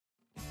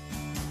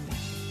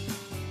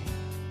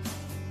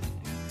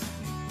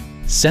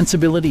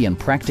Sensibility and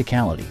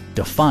practicality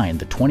define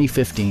the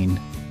 2015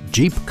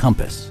 Jeep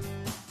Compass.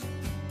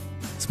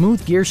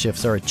 Smooth gear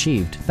shifts are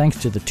achieved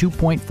thanks to the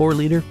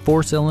 2.4-liter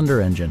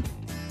four-cylinder engine.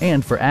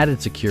 And for added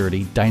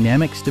security,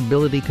 dynamic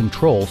stability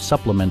control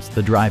supplements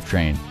the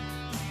drivetrain.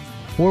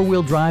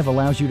 Four-wheel drive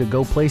allows you to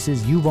go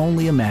places you've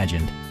only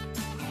imagined.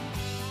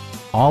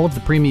 All of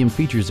the premium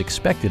features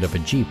expected of a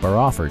Jeep are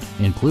offered,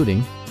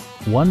 including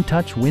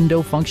one-touch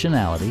window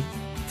functionality,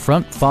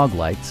 front fog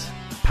lights,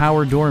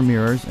 power door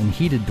mirrors and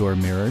heated door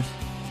mirrors,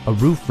 a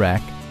roof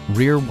rack,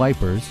 rear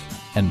wipers,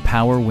 and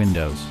power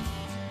windows.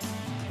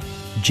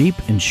 Jeep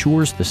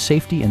ensures the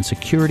safety and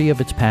security of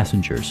its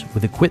passengers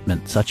with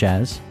equipment such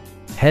as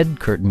head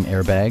curtain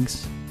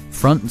airbags,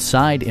 front and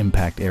side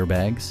impact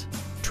airbags,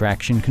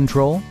 traction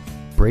control,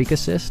 brake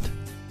assist,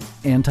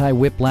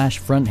 anti-whiplash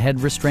front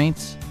head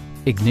restraints,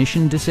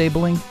 ignition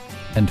disabling,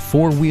 and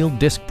four-wheel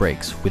disc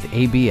brakes with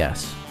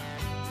ABS.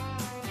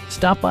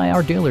 Stop by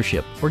our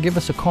dealership or give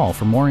us a call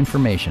for more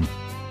information.